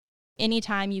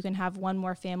anytime you can have one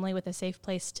more family with a safe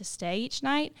place to stay each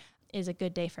night is a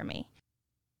good day for me.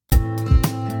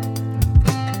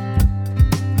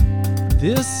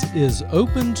 This is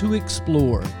Open to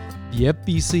Explore, the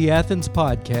FBC Athens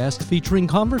podcast featuring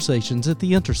conversations at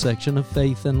the intersection of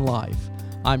faith and life.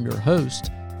 I'm your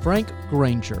host, Frank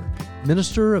Granger,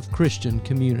 Minister of Christian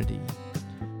Community.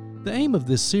 The aim of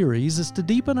this series is to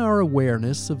deepen our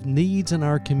awareness of needs in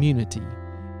our community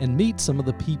and meet some of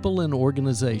the people and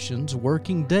organizations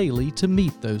working daily to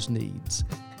meet those needs.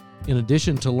 In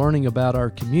addition to learning about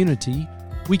our community,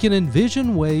 we can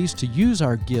envision ways to use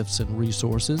our gifts and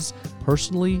resources,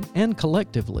 personally and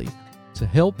collectively, to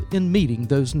help in meeting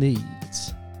those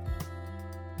needs.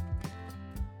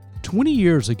 20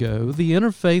 years ago, the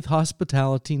Interfaith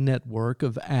Hospitality Network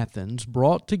of Athens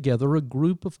brought together a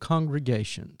group of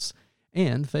congregations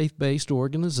and faith-based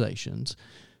organizations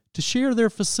to share their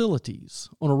facilities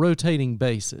on a rotating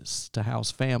basis to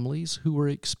house families who were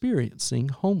experiencing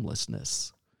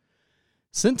homelessness.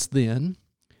 Since then,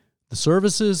 the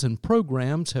services and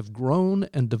programs have grown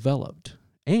and developed,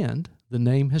 and the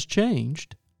name has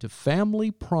changed to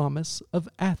Family Promise of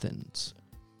Athens.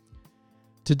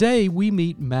 Today, we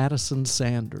meet Madison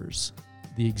Sanders,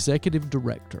 the Executive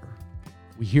Director.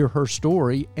 We hear her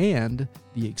story and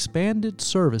the expanded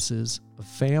services of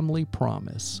Family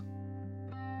Promise.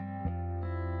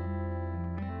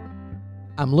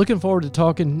 I'm looking forward to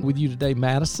talking with you today,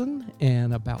 Madison,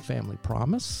 and about Family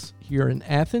Promise here in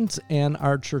Athens and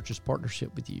our church's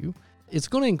partnership with you. It's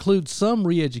going to include some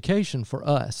re-education for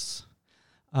us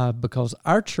because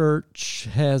our church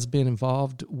has been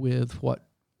involved with what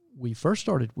we first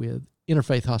started with,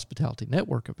 Interfaith Hospitality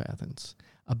Network of Athens,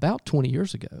 about 20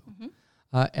 years ago. Mm-hmm.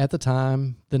 At the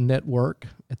time, the network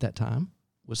at that time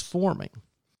was forming.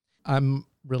 I'm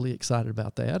really excited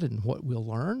about that and what we'll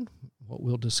learn, what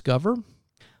we'll discover.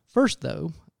 First,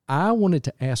 though, I wanted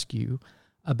to ask you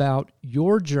about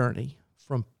your journey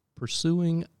from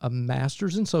pursuing a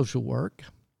master's in social work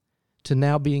to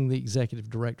now being the executive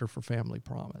director for Family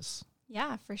Promise.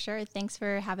 Yeah, for sure. Thanks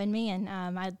for having me, and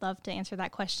I'd love to answer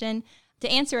that question. To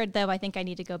answer it, though, I think I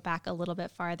need to go back a little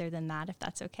bit farther than that, if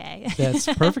that's okay. That's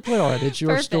perfectly all right. It's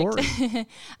your Perfect. story.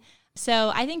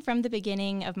 So I think from the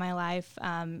beginning of my life,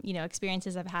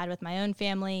 experiences I've had with my own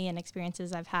family and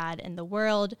experiences I've had in the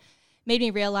world made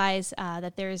me realize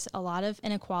that there's a lot of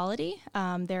inequality.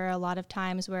 There are a lot of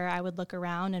times where I would look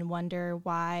around and wonder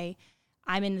why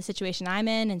I'm in the situation I'm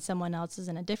in and someone else is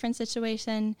in a different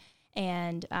situation.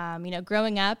 And,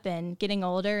 growing up and getting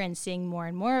older and seeing more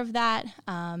and more of that,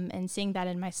 and seeing that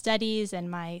in my studies and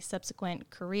my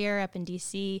subsequent career up in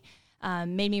D.C.,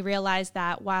 made me realize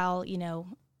that while,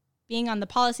 being on the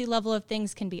policy level of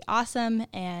things can be awesome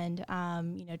and,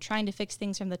 trying to fix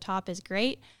things from the top is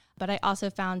great, but I also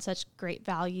found such great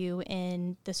value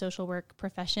in the social work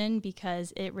profession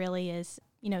because it really is,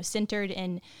 centered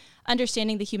in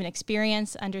understanding the human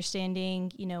experience,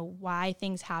 understanding, why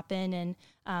things happen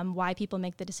and why people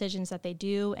make the decisions that they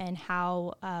do and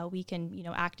how we can,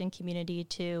 act in community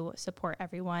to support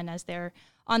everyone as they're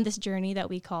on this journey that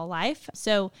we call life.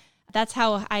 So that's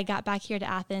how I got back here to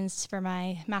Athens for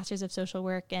my Master's of Social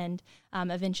Work and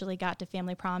eventually got to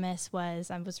Family Promise.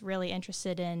 I was really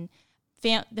interested in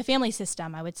the family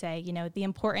system, I would say, the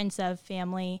importance of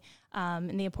family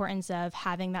and the importance of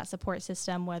having that support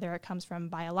system, whether it comes from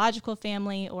biological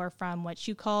family or from what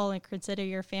you call and consider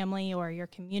your family or your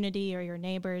community or your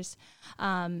neighbors,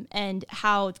 and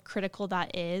how critical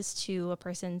that is to a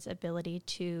person's ability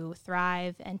to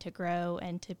thrive and to grow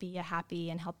and to be a happy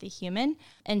and healthy human.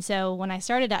 And so when I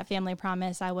started at Family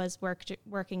Promise, I was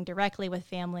working directly with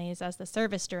families as the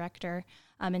service director,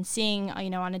 and seeing,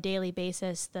 on a daily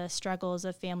basis, the struggles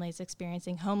of families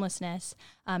experiencing homelessness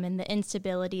and the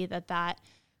instability that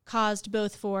caused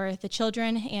both for the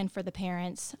children and for the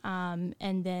parents. And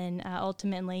then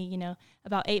ultimately,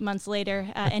 about 8 months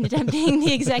later, ended up being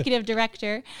the executive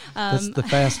director. That's the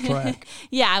fast track.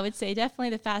 Yeah, I would say definitely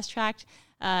the fast track.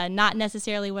 Not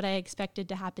necessarily what I expected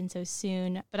to happen so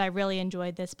soon, but I really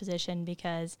enjoyed this position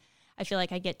because I feel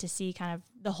like I get to see kind of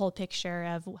the whole picture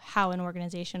of how an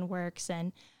organization works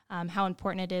and how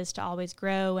important it is to always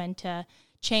grow and to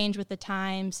change with the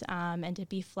times and to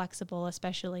be flexible,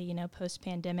 especially,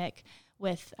 post-pandemic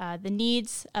with the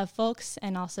needs of folks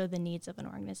and also the needs of an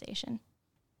organization.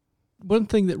 One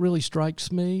thing that really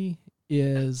strikes me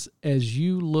is as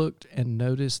you looked and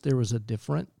noticed there was a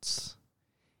difference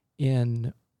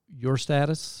in your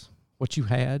status, what you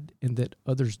had, and that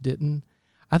others didn't,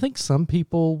 I think some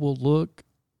people will look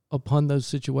upon those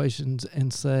situations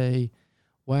and say,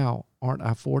 wow, aren't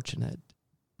I fortunate?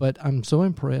 But I'm so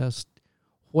impressed.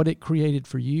 What it created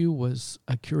for you was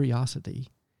a curiosity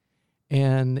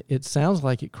And it sounds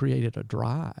like it created a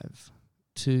drive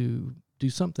to do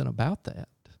something about that.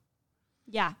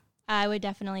 Yeah, I would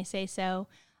definitely say so.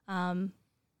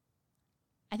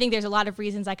 I think there's a lot of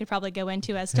reasons I could probably go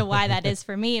into as to why that is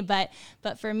for me, but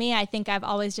for me, I think I've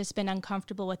always just been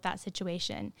uncomfortable with that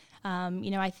situation.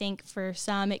 I think for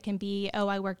some it can be, oh,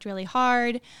 I worked really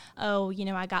hard. Oh,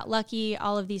 I got lucky,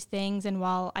 all of these things. And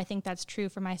while I think that's true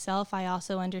for myself, I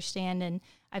also understand and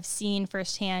I've seen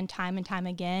firsthand time and time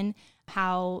again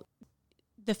how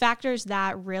the factors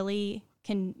that really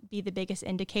can be the biggest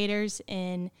indicators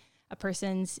in a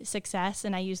person's success,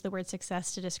 and I use the word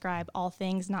success to describe all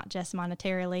things, not just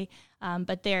monetarily,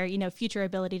 but their future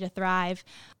ability to thrive,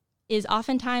 is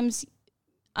oftentimes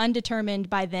undetermined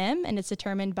by them, and it's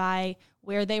determined by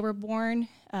where they were born,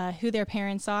 who their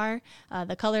parents are,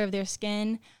 the color of their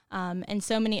skin, and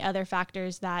so many other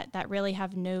factors that really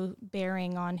have no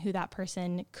bearing on who that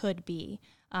person could be.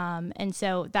 And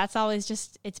so that's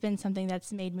always it's been something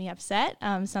that's made me upset,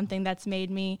 something that's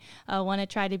made me want to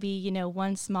try to be,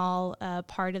 one small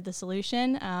part of the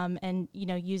solution, and,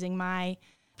 using my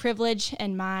privilege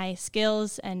and my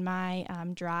skills and my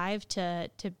drive to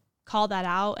call that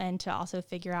out and to also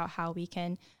figure out how we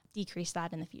can decrease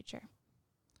that in the future.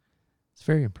 It's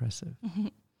very impressive.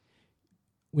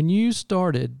 When you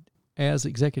started as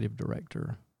executive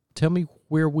director, tell me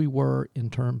where we were in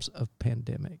terms of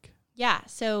pandemic. Yeah,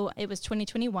 so it was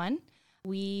 2021.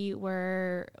 We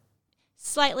were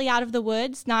slightly out of the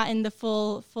woods, not in the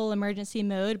full emergency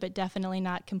mode, but definitely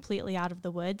not completely out of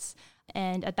the woods.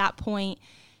 And at that point,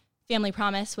 Family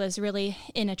Promise was really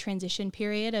in a transition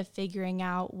period of figuring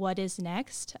out what is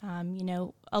next.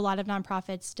 A lot of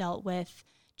nonprofits dealt with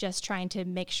just trying to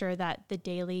make sure that the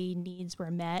daily needs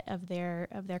were met of their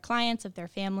clients, of their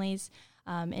families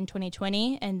in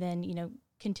 2020, and then,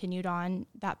 continued on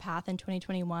that path in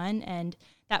 2021. And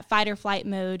that fight or flight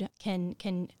mode can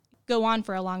go on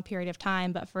for a long period of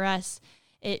time. But for us,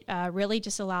 it really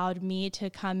just allowed me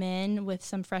to come in with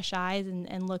some fresh eyes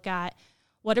and look at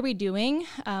what are we doing?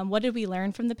 What did we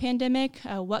learn from the pandemic?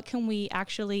 What can we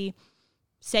actually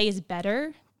say is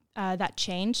better that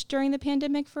changed during the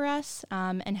pandemic for us?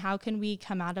 And how can we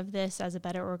come out of this as a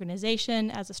better organization,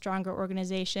 as a stronger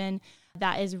organization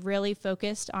that is really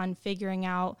focused on figuring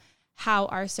out how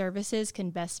our services can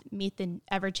best meet the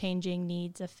ever-changing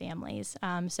needs of families.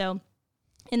 So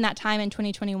in that time in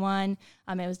 2021,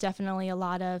 it was definitely a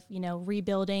lot of,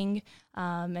 rebuilding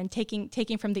and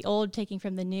taking from the old, taking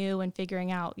from the new, and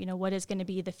figuring out, what is going to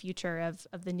be the future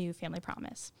of the new Family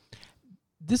Promise.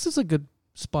 This is a good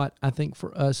spot, I think,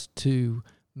 for us to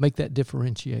make that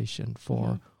differentiation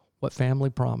for what Family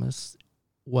Promise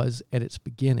was at its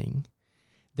beginning.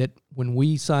 That when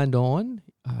we signed on,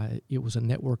 it was a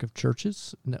network of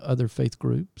churches and other faith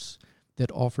groups that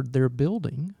offered their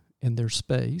building and their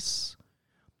space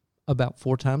about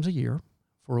 4 times a year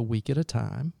for a week at a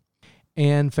time.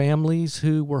 And families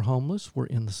who were homeless were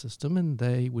in the system, and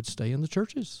they would stay in the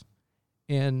churches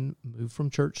and move from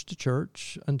church to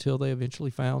church until they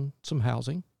eventually found some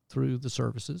housing through the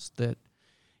services that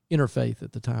Interfaith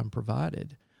at the time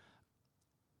provided.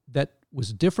 That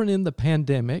was different in the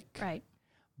pandemic. Right.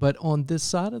 But on this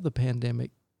side of the pandemic,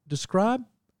 describe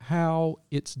how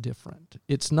it's different.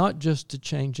 It's not just a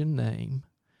change in name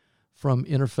from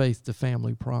Interfaith to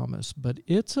Family Promise, but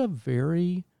it's a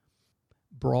very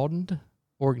broadened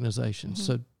organization.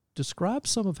 So describe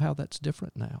some of how that's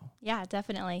different now. Yeah,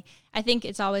 definitely. I think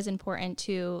it's always important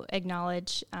to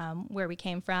acknowledge where we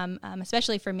came from,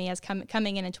 especially for me as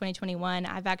coming in 2021.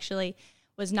 I've actually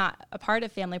was not a part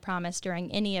of Family Promise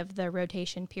during any of the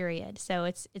rotation period. So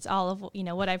it's all of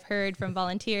what I've heard from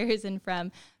volunteers and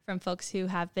from folks who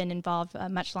have been involved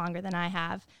much longer than I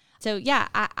have. So yeah,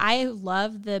 I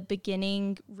love the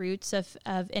beginning roots of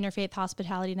Interfaith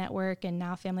Hospitality Network and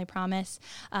now Family Promise,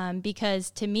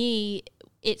 because to me,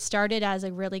 it started as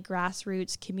a really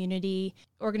grassroots community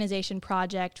organization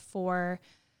project for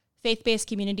faith-based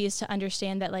communities to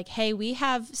understand that, hey, we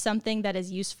have something that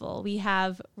is useful. We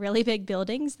have really big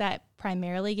buildings that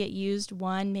primarily get used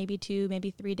 1, maybe 2, maybe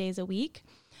 3 days a week.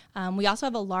 We also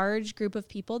have a large group of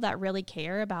people that really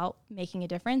care about making a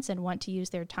difference and want to use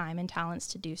their time and talents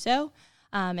to do so.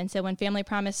 And so when Family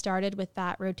Promise started with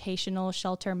that rotational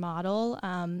shelter model,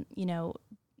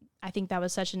 I think that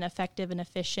was such an effective and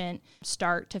efficient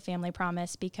start to Family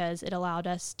Promise because it allowed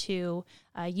us to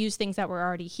use things that were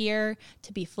already here,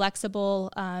 to be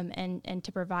flexible, and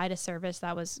to provide a service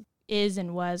that is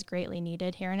and was greatly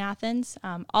needed here in Athens.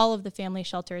 All of the family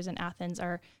shelters in Athens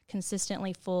are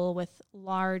consistently full with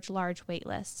large wait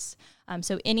lists.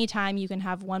 So anytime you can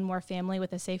have one more family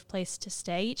with a safe place to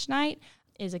stay each night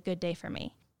is a good day for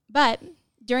me. But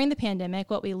during the pandemic,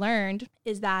 what we learned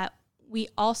is that we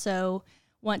also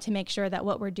want to make sure that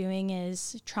what we're doing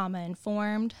is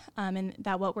trauma-informed, and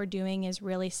that what we're doing is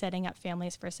really setting up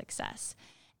families for success.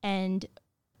 And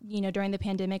during the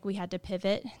pandemic, we had to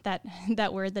pivot,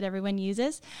 that word that everyone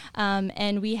uses,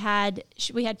 and we had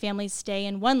families stay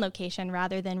in one location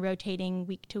rather than rotating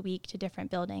week to week to different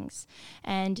buildings.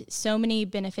 And so many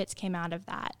benefits came out of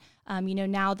that.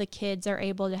 Now the kids are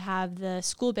able to have the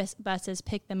school buses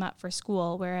pick them up for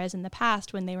school, whereas in the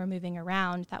past when they were moving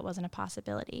around, that wasn't a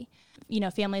possibility.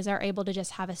 Families are able to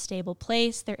just have a stable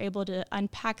place. They're able to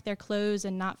unpack their clothes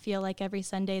and not feel like every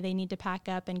Sunday they need to pack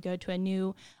up and go to a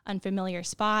new, unfamiliar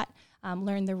spot,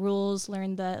 learn the rules,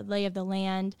 learn the lay of the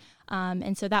land.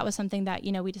 And so that was something that,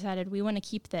 we decided we want to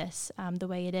keep this the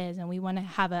way it is. And we want to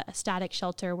have a static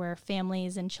shelter where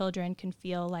families and children can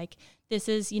feel like this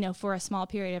is, for a small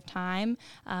period of time,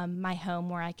 my home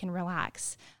where I can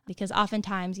relax. Because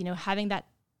oftentimes, having that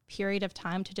period of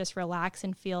time to just relax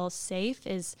and feel safe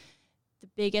is the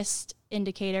biggest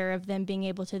indicator of them being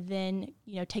able to then,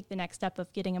 take the next step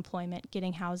of getting employment,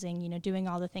 getting housing, doing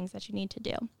all the things that you need to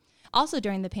do. Also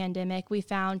during the pandemic, we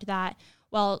found that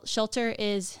while shelter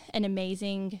is an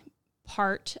amazing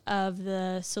part of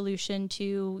the solution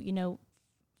to,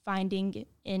 finding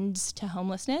ends to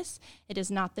homelessness, it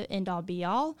is not the end-all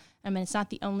be-all. It's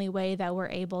not the only way that we're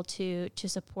able to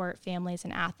support families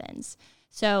in Athens.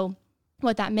 So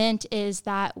what that meant is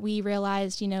that we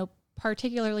realized,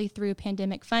 particularly through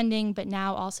pandemic funding, but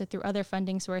now also through other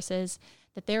funding sources,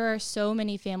 that there are so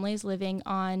many families living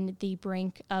on the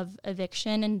brink of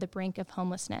eviction and the brink of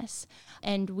homelessness.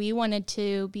 And we wanted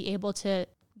to be able to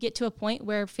get to a point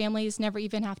where families never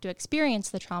even have to experience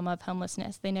the trauma of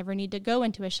homelessness. They never need to go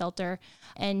into a shelter.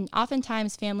 And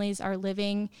oftentimes families are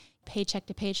living paycheck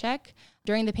to paycheck.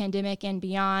 During the pandemic and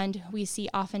beyond, we see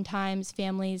oftentimes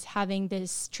families having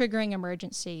this triggering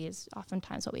emergency is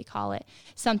oftentimes what we call it.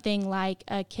 Something like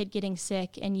a kid getting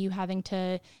sick and you having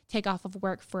to take off of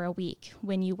work for a week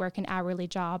when you work an hourly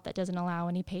job that doesn't allow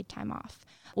any paid time off.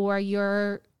 Or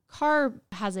your car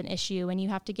has an issue and you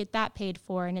have to get that paid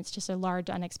for and it's just a large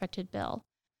unexpected bill.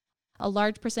 A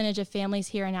large percentage of families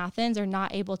here in Athens are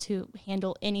not able to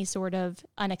handle any sort of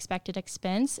unexpected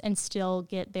expense and still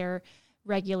get their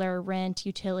regular rent,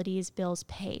 utilities, bills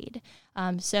paid.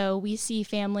 So we see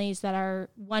families that are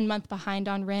 1 month behind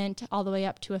on rent all the way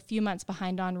up to a few months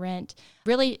behind on rent,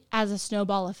 really as a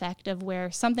snowball effect of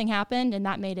where something happened and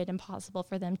that made it impossible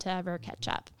for them to ever catch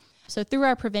up. So through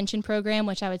our prevention program,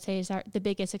 which I would say is the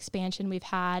biggest expansion we've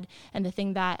had and the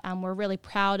thing that we're really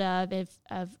proud of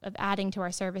adding to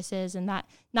our services and that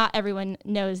not everyone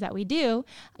knows that we do,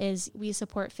 is we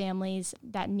support families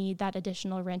that need that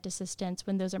additional rent assistance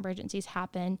when those emergencies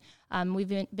happen. We've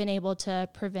been able to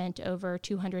prevent over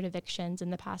 200 evictions in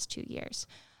the past 2 years.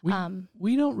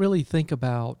 We don't really think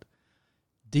about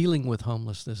dealing with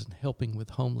homelessness and helping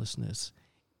with homelessness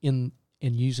in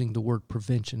using the word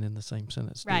prevention in the same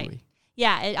sentence, do we?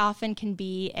 Yeah, it often can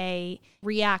be a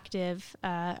reactive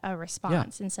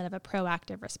response instead of a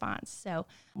proactive response. So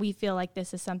we feel like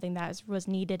this is something that was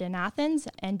needed in Athens,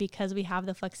 and because we have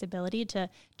the flexibility to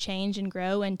change and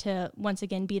grow and to once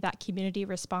again be that community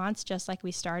response, just like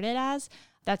we started as,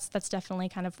 that's definitely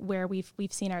kind of where we've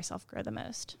seen ourselves grow the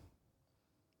most.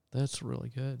 That's really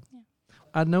good. Yeah.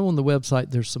 I know on the website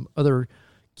there's some other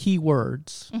key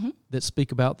words that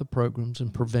speak about the programs,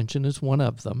 and prevention is one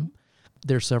of them.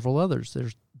 There's several others.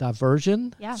 There's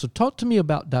diversion. Yeah. So talk to me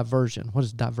about diversion. What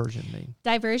does diversion mean?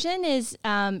 Diversion is,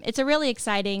 it's a really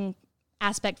exciting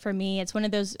aspect for me. It's one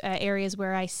of those areas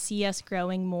where I see us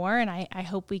growing more, and I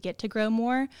hope we get to grow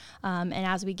more. And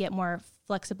as we get more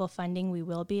flexible funding, we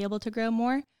will be able to grow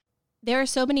more. There are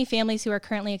so many families who are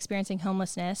currently experiencing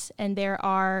homelessness, and there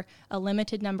are a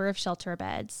limited number of shelter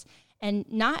beds. And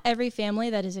not every family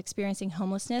that is experiencing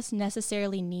homelessness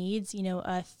necessarily needs,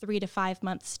 a 3 to 5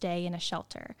 month stay in a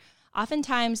shelter.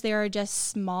 Oftentimes, there are just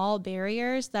small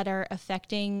barriers that are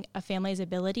affecting a family's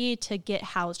ability to get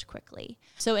housed quickly.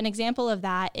 So an example of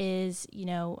that is,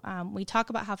 we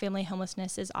talk about how family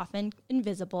homelessness is often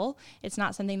invisible. It's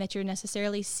not something that you're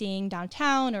necessarily seeing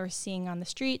downtown or seeing on the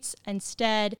streets.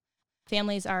 Instead,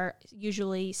 families are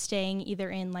usually staying either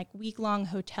in like week-long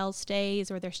hotel stays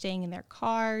or they're staying in their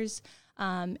cars.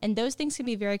 And those things can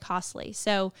be very costly.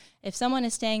 So if someone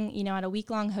is staying, at a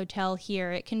week-long hotel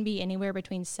here, it can be anywhere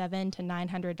between $700 to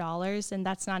 $900. And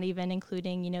that's not even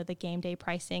including, the game day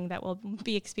pricing that we'll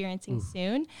be experiencing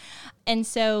soon. And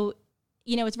so,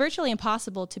 it's virtually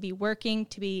impossible to be working,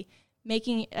 to be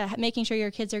making sure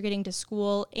your kids are getting to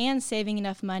school and saving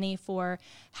enough money for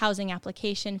housing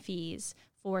application fees,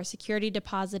 for security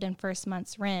deposit and first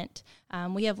month's rent.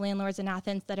 We have landlords in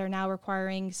Athens that are now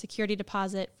requiring security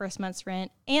deposit, first month's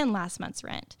rent, and last month's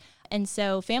rent. And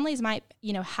so families might,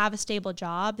 have a stable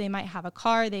job. They might have a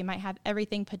car. They might have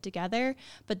everything put together,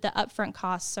 but the upfront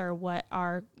costs are what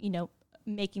are,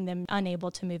 making them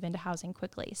unable to move into housing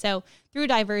quickly. So through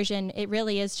diversion, it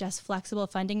really is just flexible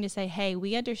funding to say, hey,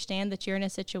 we understand that you're in a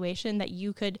situation that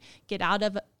you could get out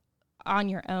of on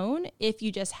your own if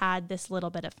you just had this little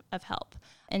bit of help.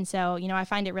 And so, I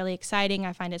find it really exciting.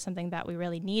 I find it something that we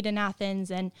really need in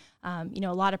Athens. And, a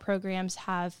lot of programs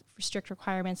have strict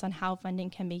requirements on how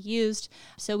funding can be used.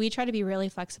 So we try to be really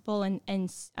flexible and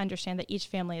understand that each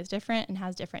family is different and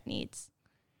has different needs.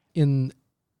 In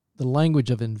the language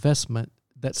of investment,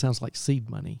 that sounds like seed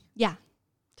money. Yeah,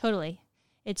 totally.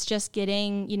 It's just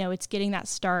getting, it's getting that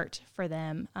start for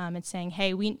them. It's saying,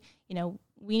 hey, we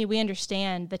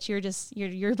understand that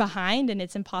you're behind and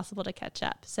it's impossible to catch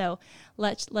up. So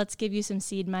let's give you some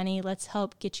seed money. Let's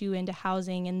help get you into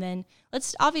housing. And then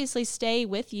let's obviously stay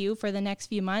with you for the next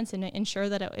few months and ensure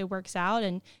that it works out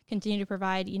and continue to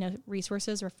provide,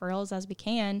 resources, referrals as we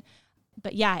can.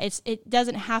 But yeah, it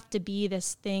doesn't have to be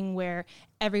this thing where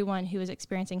everyone who is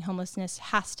experiencing homelessness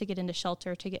has to get into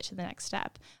shelter to get to the next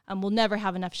step. We'll never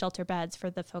have enough shelter beds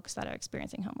for the folks that are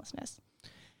experiencing homelessness.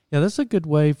 Yeah, that's a good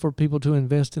way for people to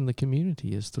invest in the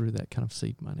community is through that kind of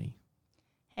seed money.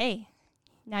 Hey,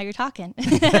 now you're talking.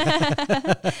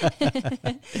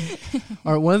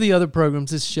 All right, one of the other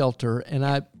programs is shelter, and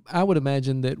I would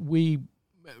imagine that we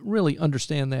really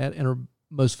understand that and are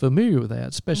most familiar with that,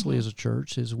 especially as a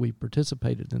church, as we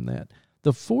participated in that.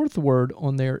 The fourth word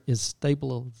on there is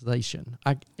stabilization.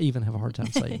 I even have a hard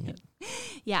time saying it.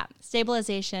 Yeah,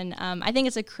 stabilization. I think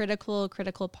it's a critical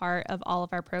part of all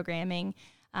of our programming.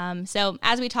 So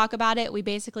as we talk about it, we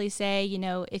basically say,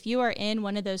 if you are in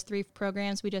one of those three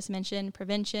programs we just mentioned,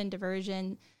 prevention,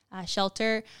 diversion,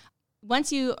 shelter,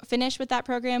 once you finish with that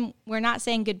program, we're not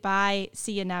saying goodbye,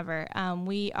 see you never.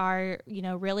 We are,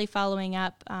 really following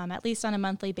up at least on a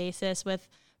monthly basis with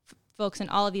folks in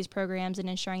all of these programs and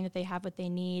ensuring that they have what they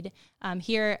need.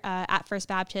 Here at First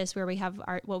Baptist, where we have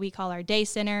what we call our day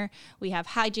center, we have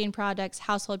hygiene products,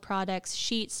 household products,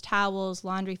 sheets, towels,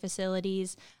 laundry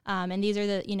facilities, and these are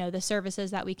the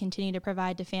services that we continue to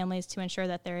provide to families to ensure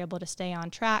that they're able to stay on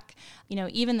track.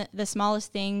 Even the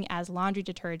smallest thing as laundry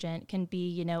detergent can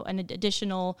be, an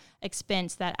additional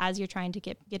expense that as you're trying to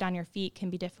get on your feet can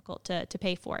be difficult to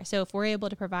pay for. So if we're able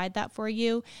to provide that for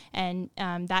you and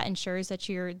that ensures that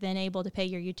you're then able to pay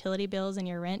your utility bills and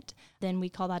your rent, then we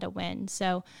call that a win.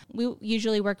 So we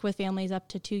usually work with families up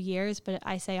to 2 years, but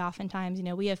I say oftentimes,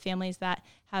 we have families that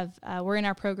have were in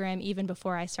our program even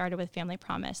before I started with Family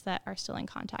Promise that are still in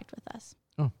contact with us.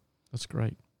 Oh, that's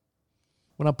great.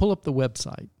 When I pull up the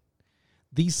website,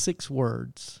 these 6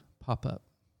 words pop up.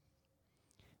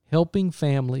 Helping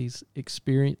families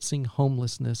experiencing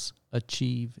homelessness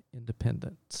achieve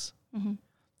independence. Mm-hmm.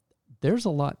 There's a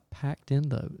lot packed in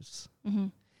those. Mm-hmm.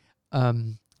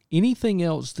 Anything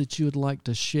else that you would like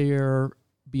to share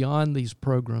beyond these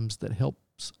programs that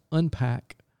helps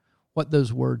unpack what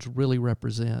those words really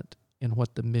represent and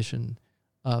what the mission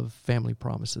of Family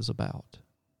Promise is about?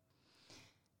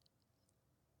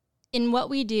 In what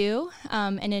we do,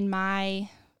 and in my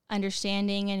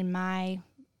understanding and in my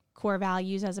core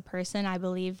values as a person, I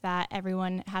believe that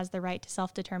everyone has the right to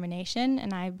self-determination,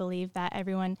 and I believe that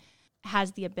everyone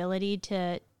has the ability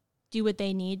to do what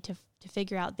they need to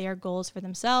figure out their goals for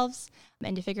themselves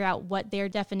and to figure out what their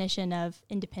definition of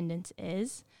independence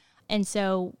is. And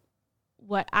so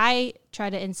what I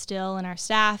try to instill in our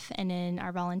staff and in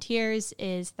our volunteers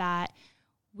is that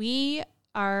we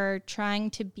are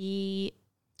trying to be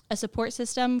a support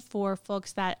system for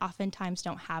folks that oftentimes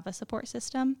don't have a support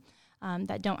system,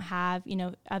 that don't have,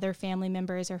 other family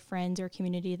members or friends or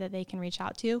community that they can reach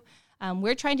out to.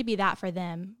 We're trying to be that for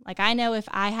them. Like, I know if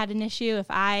I had an issue, if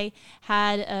I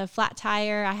had a flat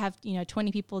tire, I have,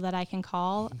 20 people that I can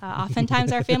call.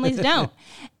 Oftentimes our families don't.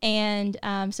 And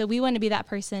so we want to be that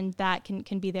person that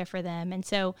can be there for them. And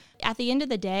so at the end of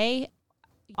the day,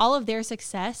 all of their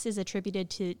success is attributed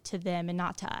to them and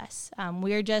not to us.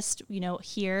 We're just,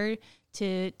 here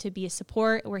to be a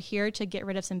support. We're here to get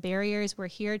rid of some barriers. We're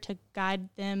here to guide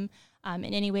them in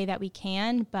any way that we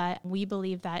can, but we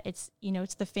believe that it's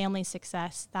the family's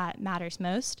success that matters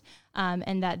most,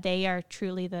 and that they are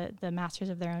truly the masters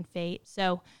of their own fate.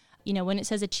 So, when it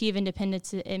says achieve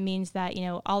independence, it means that,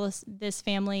 all this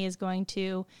family is going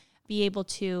to be able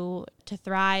to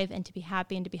thrive and to be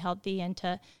happy and to be healthy and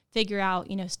to figure out,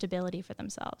 stability for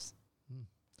themselves.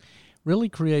 Really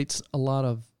creates a lot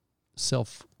of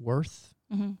self-worth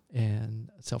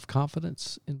and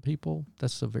self-confidence in people.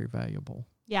 That's so very valuable.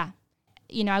 Yeah.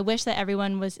 I wish that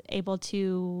everyone was able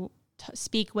to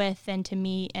speak with and to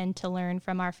meet and to learn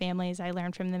from our families. I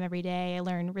learn from them every day. I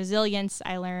learn resilience.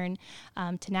 I learn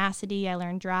tenacity. I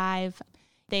learn drive.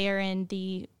 They are in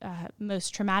the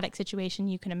most traumatic situation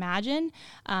you can imagine.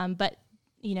 But,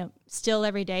 still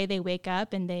every day they wake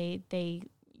up and they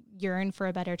yearn for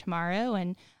a better tomorrow.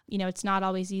 And, it's not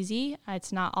always easy.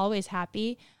 It's not always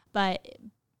happy, but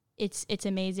it's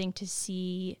amazing to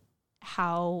see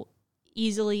how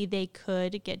easily they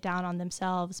could get down on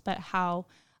themselves, but how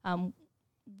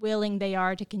willing they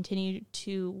are to continue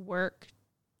to work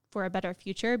for a better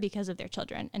future because of their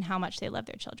children and how much they love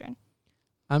their children.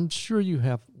 I'm sure you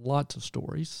have lots of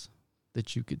stories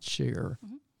that you could share.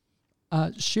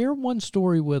 Mm-hmm. Share one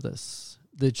story with us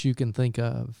that you can think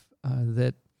of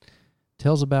that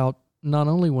tells about not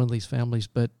only one of these families,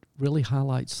 but really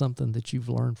highlights something that you've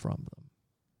learned from them.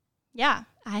 Yeah,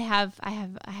 I have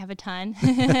a ton.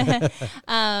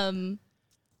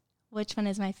 Which one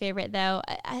is my favorite though?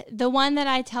 The one that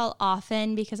I tell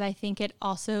often, because I think it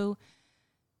also,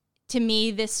 to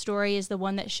me, this story is the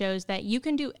one that shows that you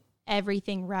can do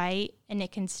everything right and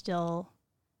it can still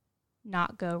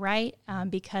not go right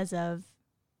because of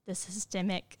the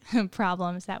systemic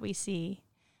problems that we see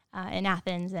in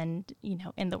Athens and,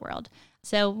 in the world.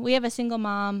 So we have a single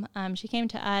mom. She came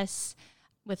to us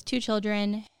with 2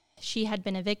 children. She had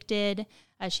been evicted.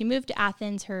 She moved to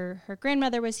Athens. Her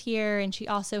grandmother was here, and she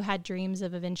also had dreams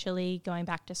of eventually going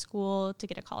back to school to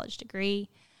get a college degree.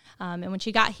 And when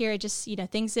she got here, it just,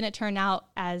 things didn't turn out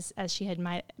as she had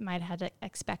might have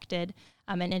expected,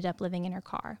 and ended up living in her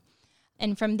car.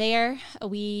 And from there,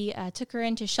 we took her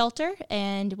into shelter,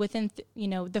 and within,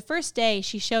 the first day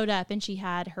she showed up and she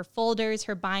had her folders,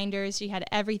 her binders, she had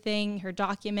everything, her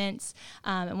documents.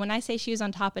 And when I say she was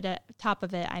on top of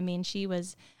it, I mean, she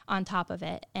was on top of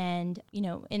it. And,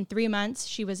 in 3 months,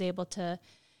 she was able to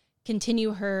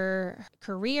continue her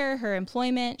career, her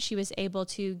employment. She was able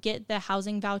to get the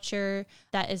housing voucher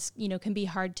that is, can be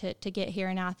hard to get here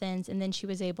in Athens. And then she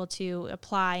was able to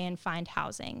apply and find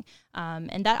housing.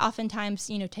 And that oftentimes,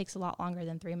 takes a lot longer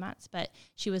than 3 months, but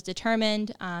she was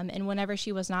determined. And whenever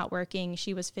she was not working,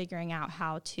 she was figuring out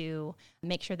how to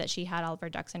make sure that she had all of her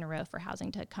ducks in a row for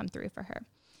housing to come through for her.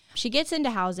 She gets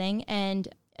into housing and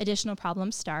additional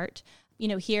problems start.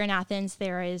 Here in Athens,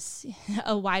 there is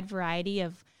a wide variety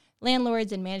of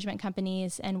landlords and management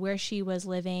companies, and where she was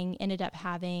living ended up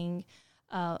having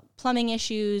plumbing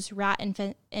issues, rat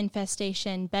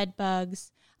infestation, bed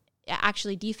bugs.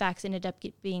 Actually, defects ended up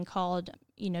being called,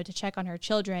 to check on her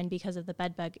children because of the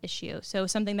bed bug issue. So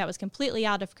something that was completely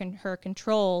out of her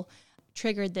control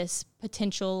triggered this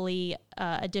potentially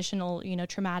additional,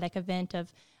 traumatic event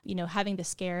of, having the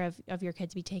scare of your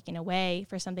kids be taken away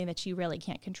for something that you really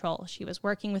can't control. She was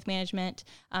working with management,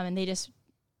 and they just,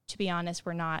 to be honest,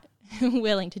 were not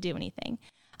willing to do anything.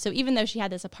 So even though she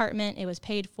had this apartment, it was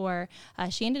paid for,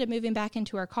 she ended up moving back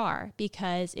into her car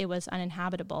because it was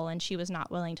uninhabitable and she was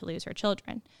not willing to lose her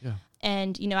children. Yeah.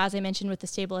 And, as I mentioned with the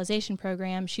stabilization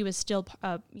program, she was still,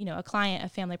 a client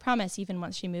of Family Promise even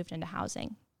once she moved into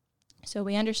housing. So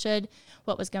we understood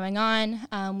what was going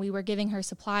on. We were giving her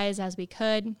supplies as we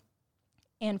could.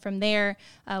 And from there,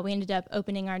 we ended up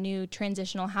opening our new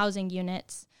transitional housing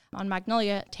units on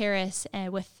Magnolia Terrace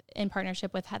in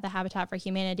partnership with the Habitat for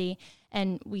Humanity.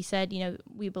 And we said,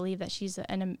 we believe that she's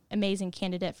an amazing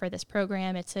candidate for this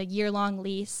program. It's a year-long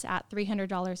lease at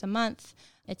 $300 a month.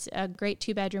 It's a great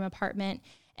 2-bedroom apartment.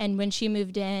 And when she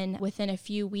moved in, within a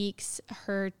few weeks,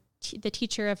 the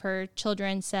teacher of her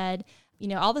children said,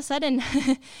 all of a sudden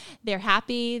they're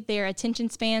happy, their attention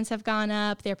spans have gone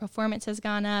up, their performance has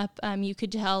gone up. You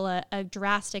could tell a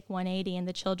drastic 180 in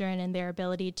the children and their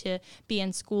ability to be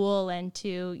in school and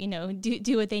to,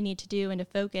 do what they need to do and to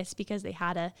focus because they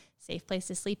had a safe place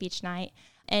to sleep each night.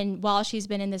 And while she's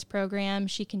been in this program,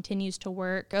 she continues to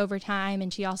work overtime,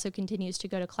 and she also continues to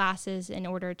go to classes in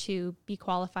order to be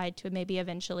qualified to maybe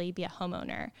eventually be a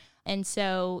homeowner. And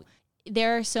so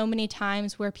there are so many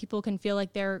times where people can feel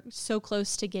like they're so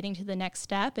close to getting to the next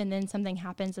step, and then something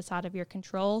happens that's out of your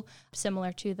control,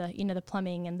 similar to the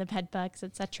plumbing and the bed bugs,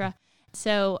 etc.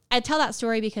 So I tell that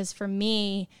story because for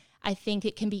me, I think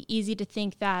it can be easy to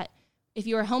think that if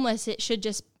you are homeless, it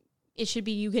should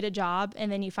be you get a job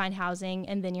and then you find housing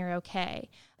and then you're okay.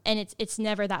 And it's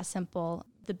never that simple.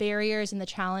 The barriers and the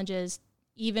challenges,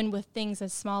 even with things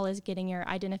as small as getting your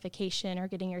identification or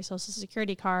getting your Social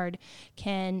Security card,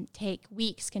 can take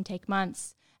weeks, can take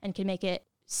months, and can make it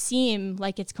seem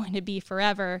like it's going to be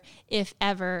forever, if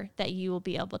ever, that you will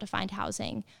be able to find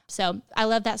housing. So I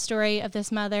love that story of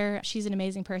this mother. She's an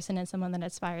amazing person and someone that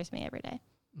inspires me every day.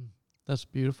 That's a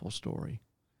beautiful story.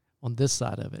 on this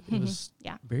side of it. It was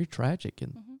very tragic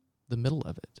in the middle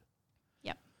of it.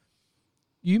 Yep.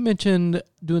 You mentioned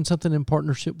doing something in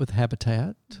partnership with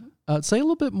Habitat. Say a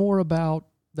little bit more about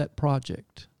that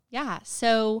project. Yeah.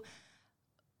 So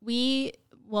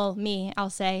I'll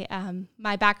say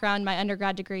my background, my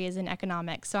undergrad degree is in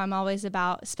economics. So I'm always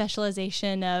about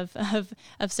specialization of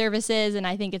services. And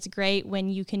I think it's great when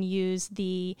you can use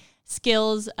the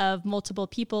skills of multiple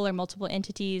people or multiple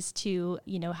entities to,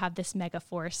 have this mega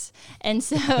force. And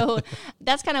so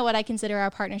that's kind of what I consider our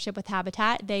partnership with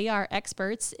Habitat. They are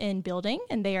experts in building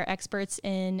and they are experts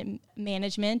in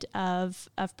management of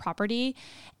property.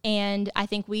 And I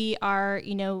think we are,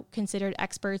 considered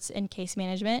experts in case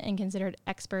management and considered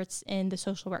experts in the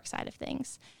social work side of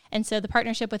things. And so the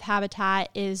partnership with Habitat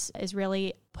is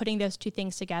really putting those two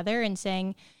things together and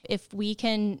saying, if we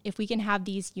can have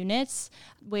these units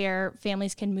where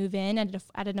families can move in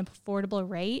at an affordable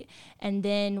rate, and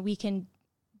then we can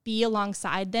be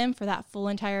alongside them for that full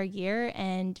entire year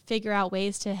and figure out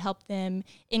ways to help them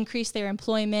increase their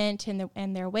employment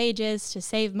and their wages, to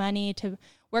save money, to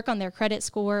work on their credit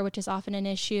score, which is often an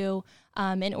issue,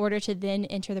 in order to then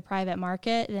enter the private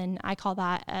market, then I call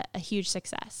that a huge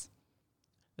success.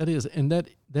 That is, and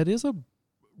that is a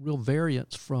real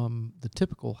variance from the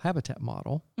typical Habitat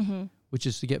model, which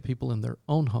is to get people in their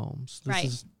own homes. This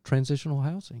is transitional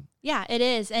housing. Yeah, it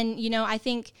is. And, I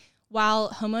think while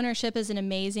homeownership is an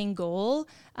amazing goal,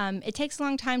 it takes a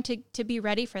long time to be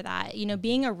ready for that.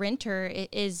 Being a renter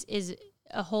is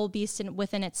a whole beast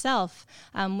within itself.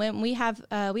 When we have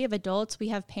adults, we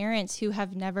have parents who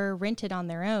have never rented on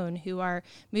their own, who are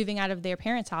moving out of their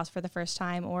parents' house for the first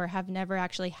time, or have never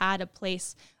actually had a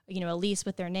place, a lease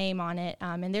with their name on it.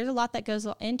 And there's a lot that goes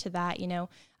into that,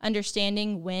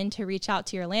 understanding when to reach out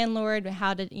to your landlord,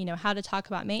 how to talk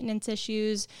about maintenance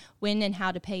issues, when and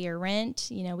how to pay your rent.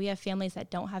 We have families that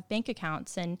don't have bank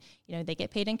accounts and, they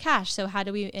get paid in cash. So how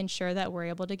do we ensure that we're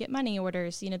able to get money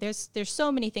orders? There's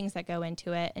so many things that go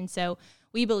into it. And so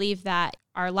we believe that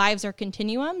our lives are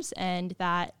continuums and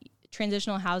that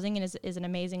transitional housing is an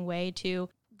amazing way to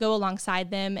go alongside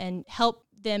them and help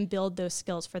them build those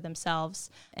skills for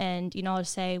themselves. And, I'll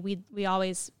just say we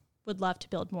always would love to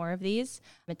build more of these.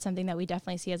 It's something that we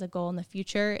definitely see as a goal in the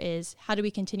future is how do we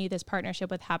continue this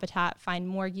partnership with Habitat, find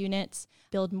more units,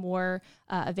 build more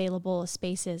available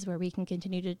spaces where we can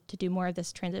continue to do more of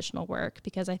this transitional work,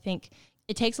 because I think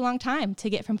it takes a long time to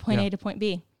get from point A to point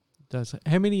B. It does.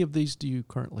 How many of these do you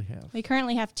currently have? We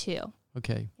currently have 2.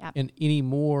 Okay. Yep. And any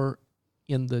more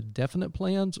in the definite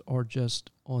plans or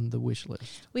just on the wish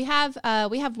list? We have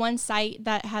one site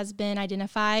that has been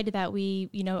identified that we,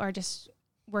 are just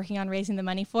working on raising the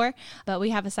money for, but we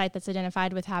have a site that's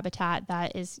identified with Habitat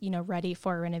that is, ready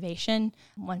for renovation.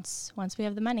 Once we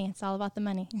have the money, it's all about the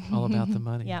money. All about the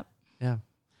money. Yep. Yeah.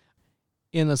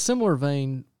 In a similar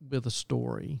vein with a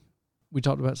story, we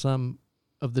talked about some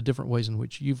of the different ways in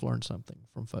which you've learned something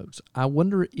from folks. I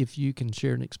wonder if you can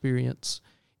share an experience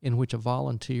in which a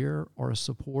volunteer or a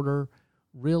supporter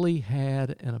really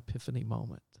had an epiphany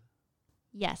moment.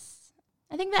 Yes.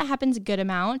 I think that happens a good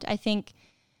amount. I think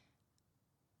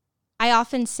I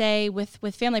often say with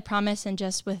Family Promise and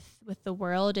just with the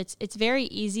world, it's very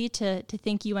easy to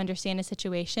think you understand a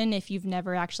situation if you've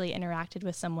never actually interacted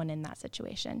with someone in that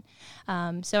situation.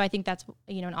 So I think that's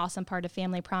an awesome part of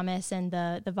Family Promise and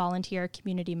the volunteer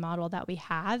community model that we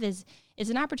have is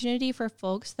an opportunity for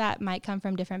folks that might come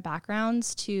from different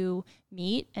backgrounds to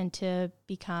meet and to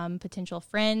become potential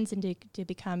friends and to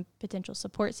become potential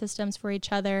support systems for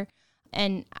each other.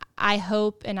 And I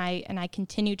hope and I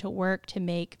continue to work to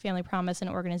make Family Promise an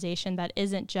organization that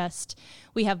isn't just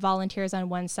we have volunteers on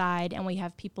one side and we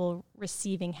have people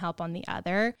receiving help on the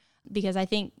other. Because I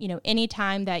think, any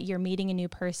time that you're meeting a new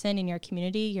person in your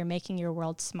community, you're making your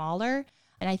world smaller.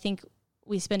 And I think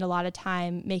we spend a lot of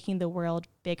time making the world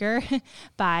bigger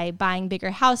by buying bigger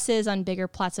houses on bigger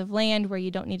plots of land where you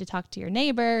don't need to talk to your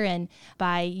neighbor, and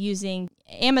by using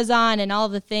Amazon and all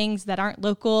of the things that aren't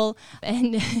local.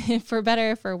 And for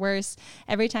better or for worse,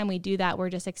 every time we do that,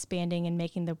 we're just expanding and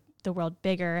making the world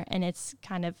bigger. And it's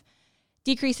kind of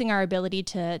decreasing our ability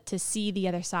to see the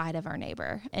other side of our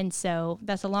neighbor. And so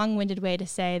that's a long-winded way to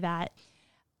say that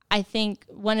I think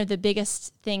one of the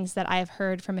biggest things that I've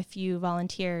heard from a few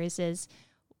volunteers is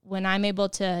when I'm able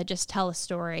to just tell a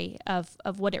story of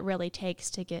what it really takes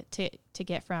to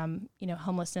get from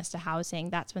homelessness to housing,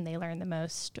 that's when they learn the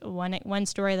most. One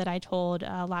story that I told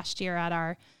last year at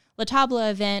our La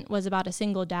Tabla event was about a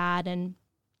single dad and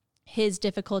his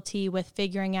difficulty with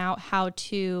figuring out how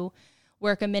to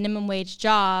work a minimum wage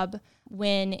job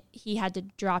when he had to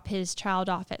drop his child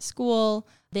off at school.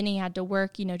 Then he had to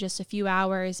work, just a few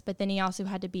hours, but then he also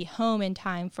had to be home in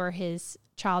time for his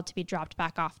child to be dropped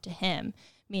back off to him.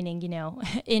 Meaning,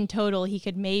 in total, he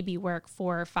could maybe work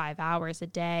 4 or 5 hours a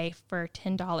day for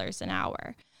 $10 an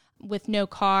hour with no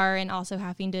car and also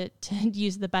having to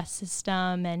use the bus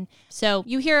system. And so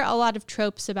you hear a lot of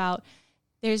tropes about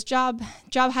there's job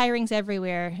hirings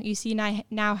everywhere. You see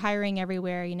now hiring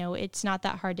everywhere. It's not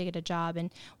that hard to get a job.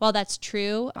 And while that's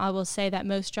true, I will say that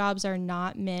most jobs are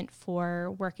not meant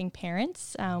for working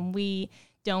parents. We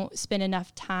don't spend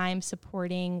enough time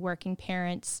supporting working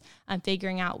parents,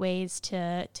 figuring out ways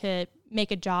to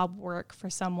make a job work for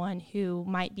someone who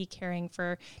might be caring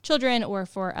for children or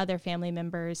for other family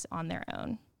members on their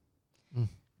own.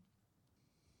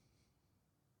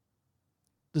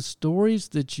 The stories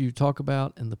that you talk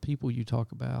about and the people you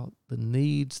talk about, the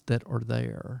needs that are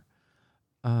there,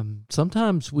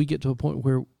 sometimes we get to a point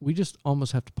where we just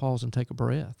almost have to pause and take a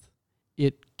breath.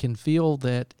 It can feel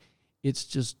that it's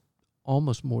just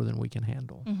almost more than we can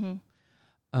handle.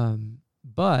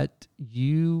 But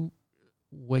you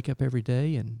wake up every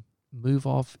day and move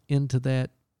off into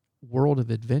that world of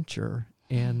adventure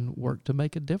and work to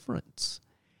make a difference.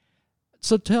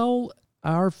 So tell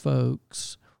our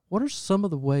folks, what are some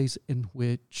of the ways in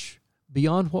which,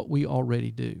 beyond what we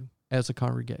already do as a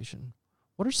congregation,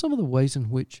 what are some of the ways in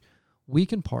which we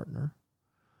can partner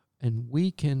and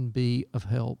we can be of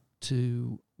help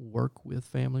to work with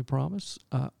Family Promise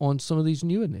on some of these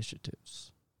new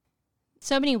initiatives?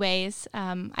 So many ways.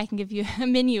 I can give you a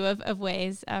menu of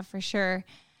ways for sure.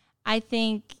 I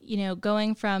think,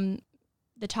 going from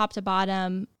the top to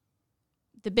bottom,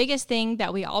 the biggest thing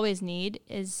that we always need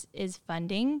is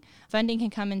funding. Funding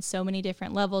can come in so many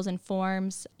different levels and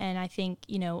forms, and I think,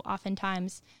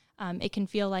 oftentimes it can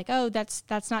feel like, oh,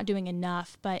 that's not doing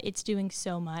enough, but it's doing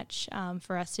so much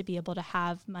for us to be able to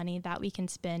have money that we can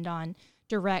spend on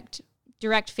direct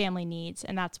family needs,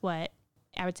 and that's what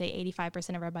I would say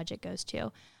 85% of our budget goes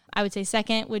to. I would say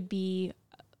second would be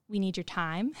we need your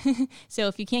time. So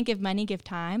if you can't give money, give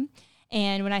time.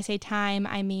 And when I say time,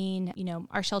 I mean,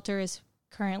 our shelter is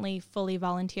currently fully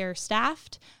volunteer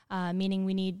staffed, meaning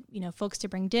we need, folks to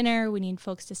bring dinner. We need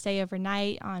folks to stay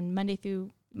overnight on Monday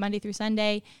through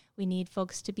Sunday. We need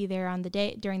folks to be there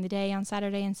during the day on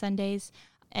Saturday and Sundays.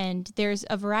 And there's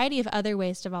a variety of other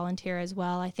ways to volunteer as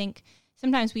well. I think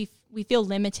sometimes we feel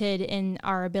limited in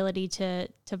our ability to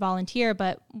volunteer,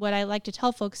 but what I like to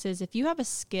tell folks is if you have a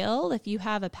skill, if you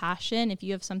have a passion, if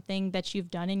you have something that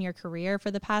you've done in your career for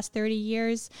the past 30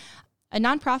 years, a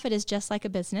nonprofit is just like a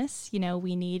business.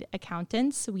 We need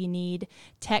accountants, we need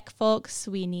tech folks,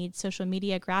 we need social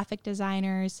media graphic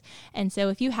designers. And so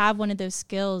if you have one of those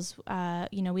skills,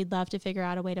 we'd love to figure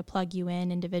out a way to plug you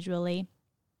in individually.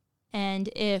 And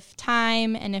if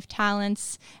time and if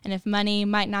talents and if money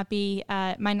might not be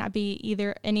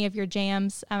either any of your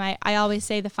jams, I always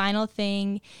say the final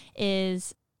thing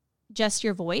is just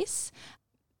your voice.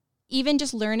 Even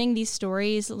just learning these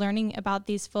stories, learning about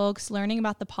these folks, learning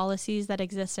about the policies that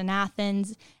exist in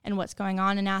Athens and what's going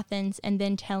on in Athens, and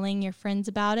then telling your friends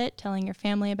about it, telling your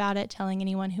family about it, telling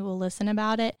anyone who will listen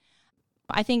about it.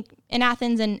 I think in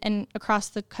Athens and across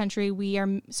the country, we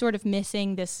are sort of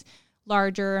missing this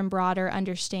larger and broader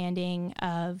understanding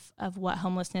of what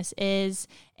homelessness is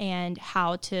and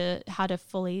how to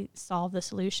fully solve the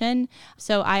solution.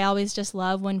 So I always just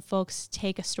love when folks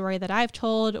take a story that I've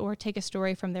told or take a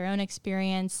story from their own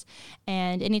experience.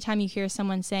 And anytime you hear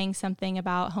someone saying something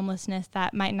about homelessness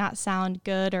that might not sound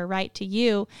good or right to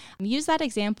you, use that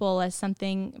example as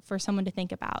something for someone to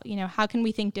think about. How can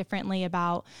we think differently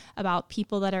about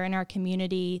people that are in our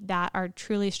community that are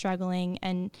truly struggling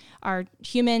and are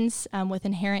humans with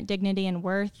inherent dignity and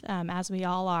worth, as we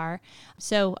all are.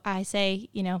 So I say,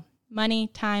 money,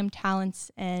 time,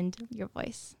 talents, and your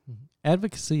voice.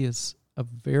 Advocacy is a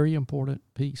very important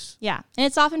piece. Yeah, and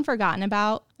it's often forgotten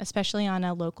about, especially on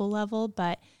a local level,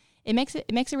 but it makes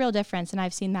a real difference, and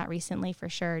I've seen that recently for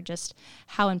sure, just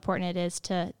how important it is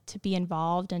to be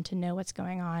involved and to know what's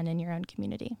going on in your own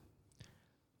community.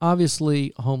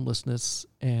 Obviously, homelessness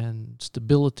and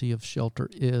stability of shelter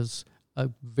is a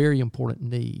very important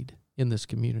need in this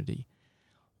community.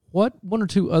 What one or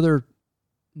two other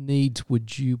needs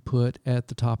would you put at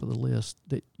the top of the list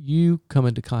that you come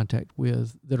into contact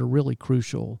with that are really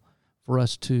crucial for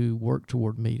us to work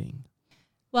toward meeting?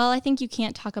 Well, I think you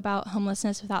can't talk about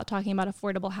homelessness without talking about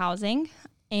affordable housing.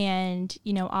 And,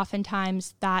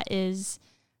 oftentimes that's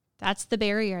That's the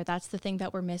barrier. That's the thing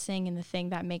that we're missing and the thing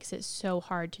that makes it so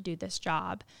hard to do this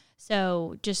job.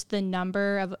 So just the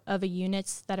number of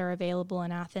units that are available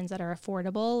in Athens that are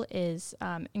affordable is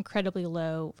incredibly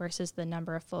low versus the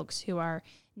number of folks who are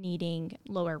needing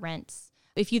lower rents.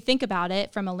 If you think about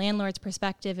it from a landlord's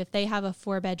perspective, if they have a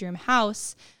 4-bedroom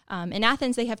house, in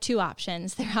Athens, they have 2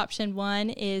 options. Their option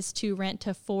 1 is to rent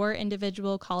to 4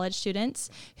 individual college students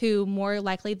who more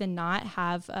likely than not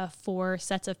have 4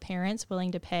 sets of parents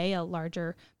willing to pay a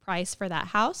larger price for that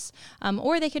house.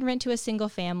 Or they can rent to a single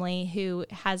family who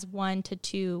has 1 to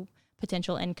 2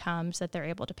 potential incomes that they're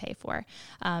able to pay for.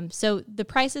 So the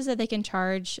prices that they can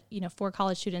charge, for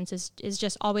college students is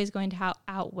just always going to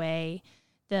outweigh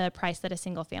the price that a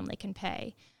single family can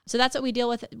pay. So that's what we deal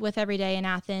with every day in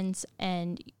Athens.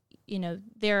 And,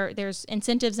 there's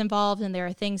incentives involved, and there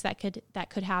are things that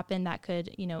could happen that could,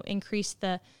 increase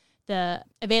the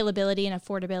availability and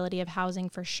affordability of housing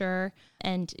for sure.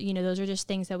 And, those are just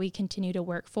things that we continue to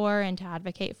work for and to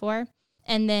advocate for.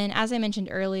 And then, as I mentioned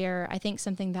earlier, I think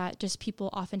something that just people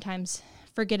oftentimes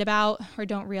forget about or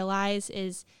don't realize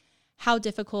is how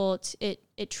difficult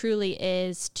it truly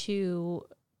is to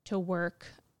work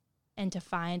and to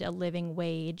find a living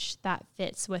wage that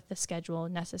fits with the schedule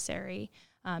necessary.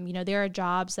 There are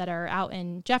jobs that are out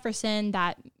in Jefferson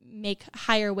that make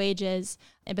higher wages,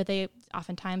 but they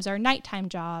oftentimes are nighttime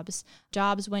jobs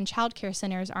when childcare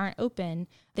centers aren't open.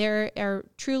 There are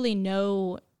truly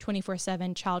no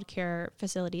 24/7 childcare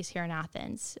facilities here in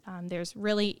Athens. There's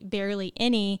really barely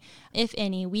any, if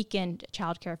any, weekend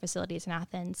childcare facilities in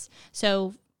Athens.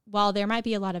 So while there might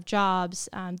be a lot of jobs,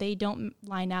 they don't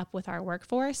line up with our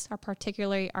workforce,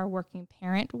 particularly our working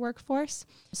parent workforce.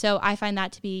 So I find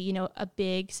that to be, a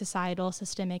big societal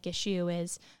systemic issue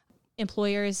is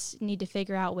employers need to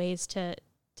figure out ways to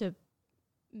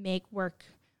make work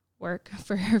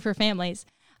for families,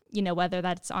 whether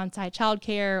that's on-site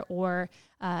childcare or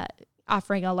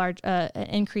offering a large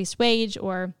increased wage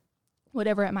or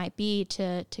whatever it might be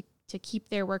to keep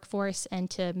their workforce and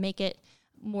to make it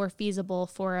more feasible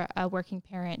for a working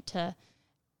parent to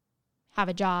have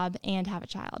a job and have a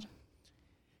child.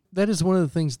 That is one of the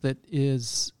things that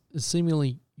is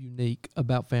seemingly unique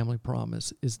about Family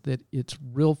Promise, is that its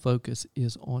real focus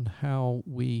is on how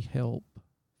we help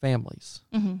families.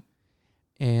 Mm-hmm.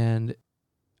 And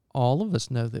all of us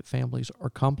know that families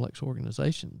are complex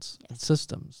organizations and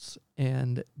systems,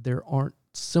 and there aren't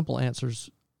simple answers,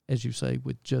 as you say,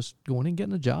 with just going and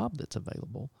getting a job that's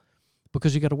available.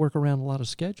 Because you got to work around a lot of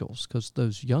schedules, because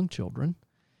those young children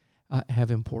have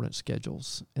important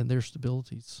schedules, and their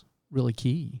stability's really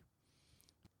key.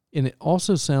 And it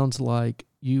also sounds like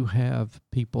you have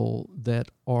people that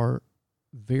are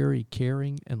very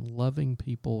caring and loving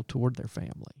people toward their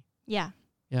family. Yeah.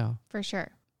 Yeah. For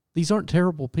sure. These aren't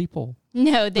terrible people.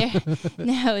 No, they're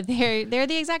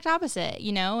the exact opposite,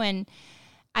 and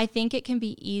I think it can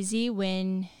be easy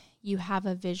when you have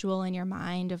a visual in your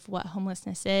mind of what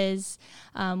homelessness is,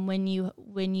 when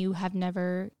you have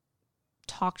never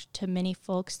talked to many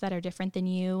folks that are different than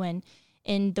you. And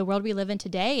in the world we live in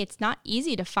today, it's not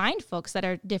easy to find folks that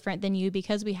are different than you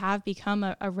because we have become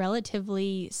a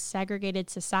relatively segregated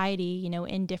society,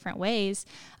 in different ways,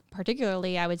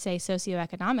 particularly, I would say,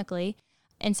 socioeconomically.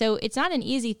 And so it's not an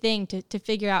easy thing to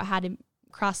figure out how to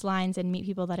cross lines and meet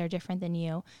people that are different than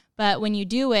you. But when you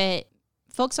do it,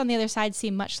 folks on the other side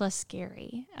seem much less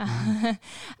scary.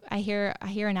 I hear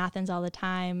in Athens all the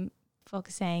time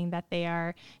folks saying that they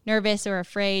are nervous or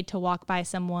afraid to walk by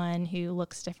someone who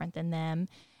looks different than them.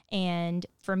 And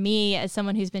for me, as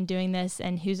someone who's been doing this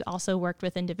and who's also worked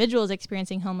with individuals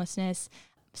experiencing homelessness,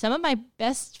 some of my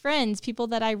best friends, people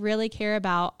that I really care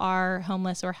about, are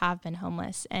homeless or have been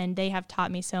homeless. And they have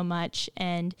taught me so much,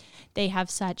 and they have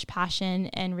such passion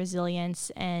and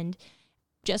resilience and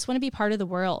just want to be part of the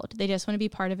world. They just want to be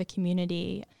part of a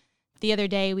community. The other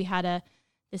day we had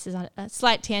this is a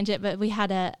slight tangent, but we had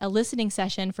a listening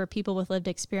session for people with lived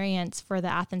experience for the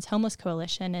Athens Homeless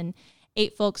Coalition, and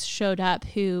 8 folks showed up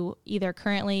who either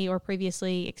currently or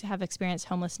previously have experienced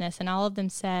homelessness, and all of them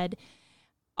said,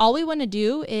 all we want to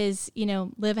do is,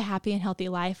 live a happy and healthy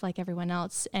life like everyone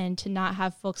else, and to not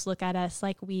have folks look at us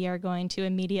like we are going to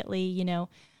immediately,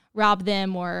 rob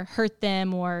them or hurt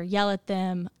them or yell at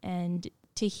them. And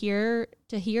to hear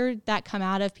that come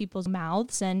out of people's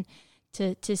mouths, and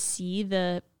to see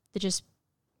the just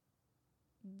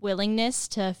willingness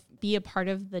to be a part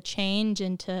of the change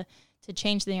and to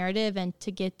change the narrative and to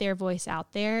get their voice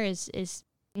out there is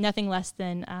nothing less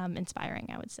than inspiring,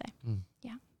 I would say.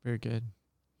 Yeah. Very good.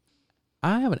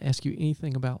 I haven't asked you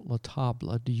anything about La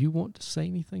Table. Do you want to say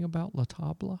anything about La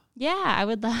Table? Yeah, I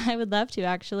would love to,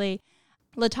 actually.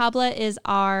 La Table is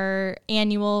our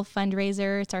annual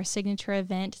fundraiser. It's our signature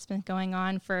event. It's been going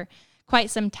on for quite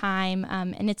some time,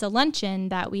 and it's a luncheon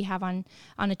that we have on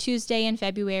a Tuesday in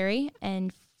February.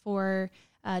 And for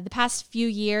the past few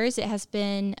years, it has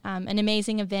been an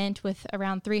amazing event with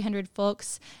around 300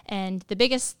 folks. And the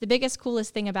biggest,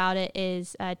 coolest thing about it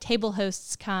is table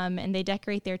hosts come and they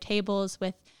decorate their tables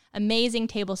with amazing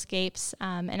tablescapes.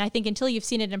 And I think until you've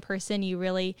seen it in person, you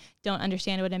really don't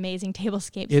understand what amazing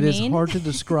tablescapes mean. It is hard to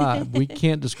describe. We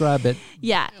can't describe it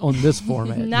on this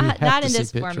format. Not in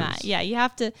this format. Yeah, you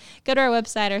have to go to our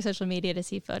website, our social media to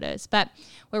see photos. But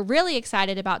we're really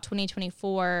excited about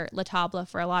 2024 La Table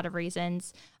for a lot of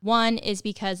reasons. One is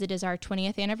because it is our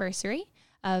 20th anniversary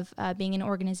of being an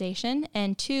organization.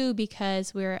 And two,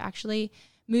 because we're actually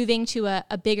moving to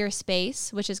a bigger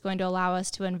space, which is going to allow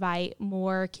us to invite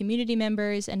more community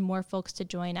members and more folks to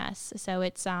join us. So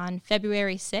it's on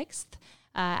February 6th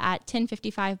at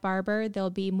 1055 Barber. There'll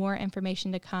be more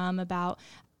information to come about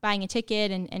buying a ticket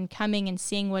and coming and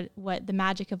seeing what the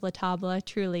magic of La Table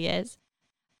truly is.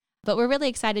 But we're really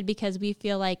excited because we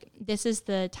feel like this is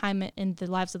the time in the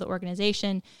lives of the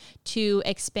organization to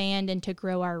expand and to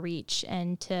grow our reach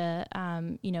and to,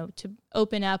 to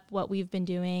open up what we've been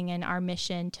doing and our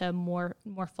mission to more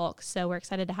folks. So we're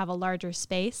excited to have a larger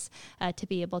space to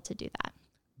be able to do that.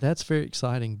 That's very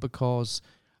exciting because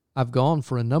I've gone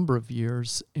for a number of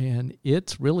years and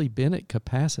it's really been at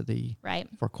capacity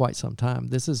for quite some time.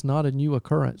 This is not a new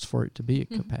occurrence for it to be at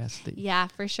capacity. Yeah,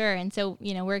 for sure. And so,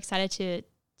 we're excited to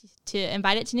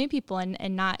invite it to new people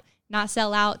and not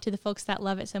sell out to the folks that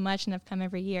love it so much and have come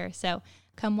every year. So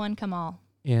come one, come all.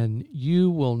 And you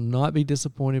will not be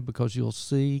disappointed because you'll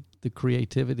see the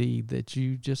creativity that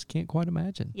you just can't quite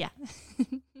imagine. Yeah.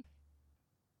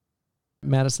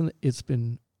 Madison, it's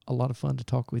been a lot of fun to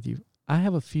talk with you. I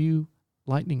have a few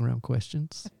lightning round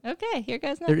questions. Okay, here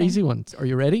goes nothing. They're easy ones. Are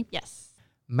you ready? Yes.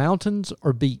 Mountains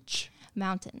or beach?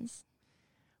 Mountains.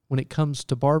 When it comes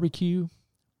to barbecue,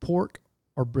 pork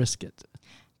or brisket?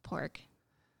 Pork.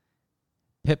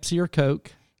 Pepsi or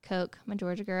Coke? Coke. I'm a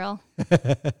Georgia girl.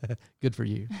 Good for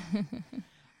you.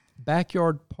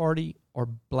 Backyard party or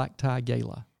black tie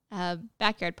gala?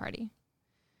 Backyard party.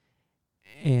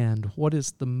 And what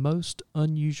is the most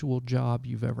unusual job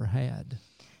you've ever had?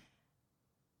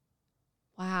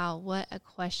 Wow, what a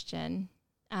question.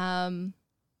 I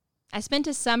spent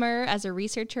a summer as a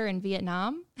researcher in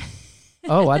Vietnam.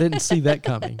 Oh, I didn't see that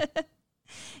coming.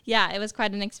 Yeah, it was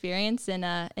quite an experience in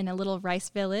a little rice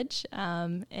village,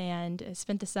 and I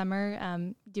spent the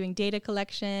summer doing data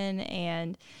collection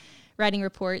and writing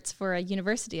reports for a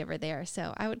university over there.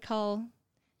 So I would call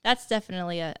that's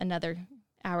definitely another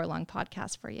hour-long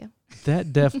podcast for you.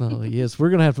 That definitely is. We're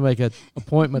going to have to make an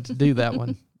appointment to do that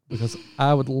one because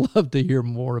I would love to hear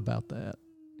more about that.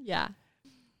 Yeah.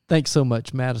 Thanks so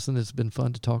much, Madison. It's been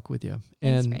fun to talk with you.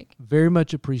 Thanks, and Rick. Very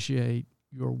much appreciate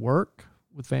your work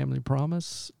with Family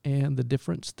Promise and the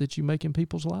difference that you make in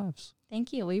people's lives.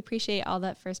 Thank you. We appreciate all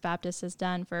that First Baptist has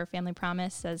done for Family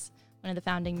Promise as one of the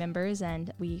founding members,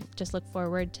 and we just look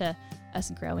forward to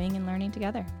us growing and learning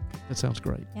together. That sounds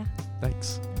great. Yeah.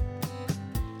 Thanks.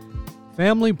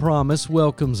 Family Promise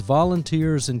welcomes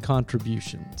volunteers and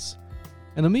contributions.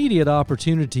 An immediate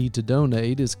opportunity to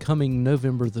donate is coming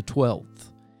November the 12th.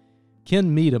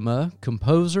 Ken Miedema,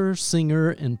 composer,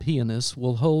 singer, and pianist,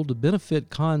 will hold a benefit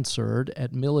concert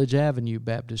at Millage Avenue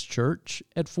Baptist Church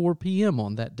at 4 p.m.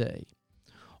 on that day.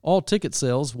 All ticket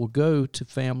sales will go to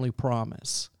Family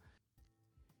Promise.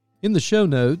 In the show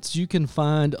notes, you can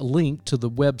find a link to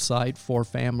the website for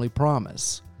Family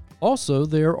Promise. Also,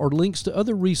 there are links to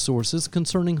other resources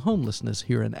concerning homelessness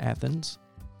here in Athens.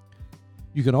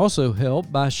 You can also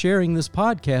help by sharing this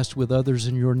podcast with others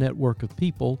in your network of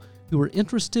people who are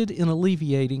interested in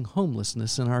alleviating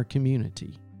homelessness in our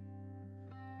community.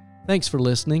 Thanks for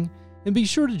listening, and be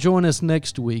sure to join us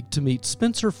next week to meet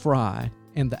Spencer Fry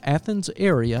and the Athens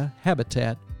Area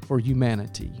Habitat for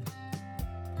Humanity.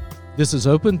 This is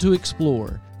Open to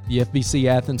Explore, the FBC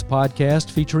Athens podcast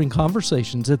featuring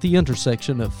conversations at the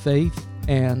intersection of faith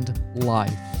and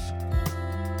life.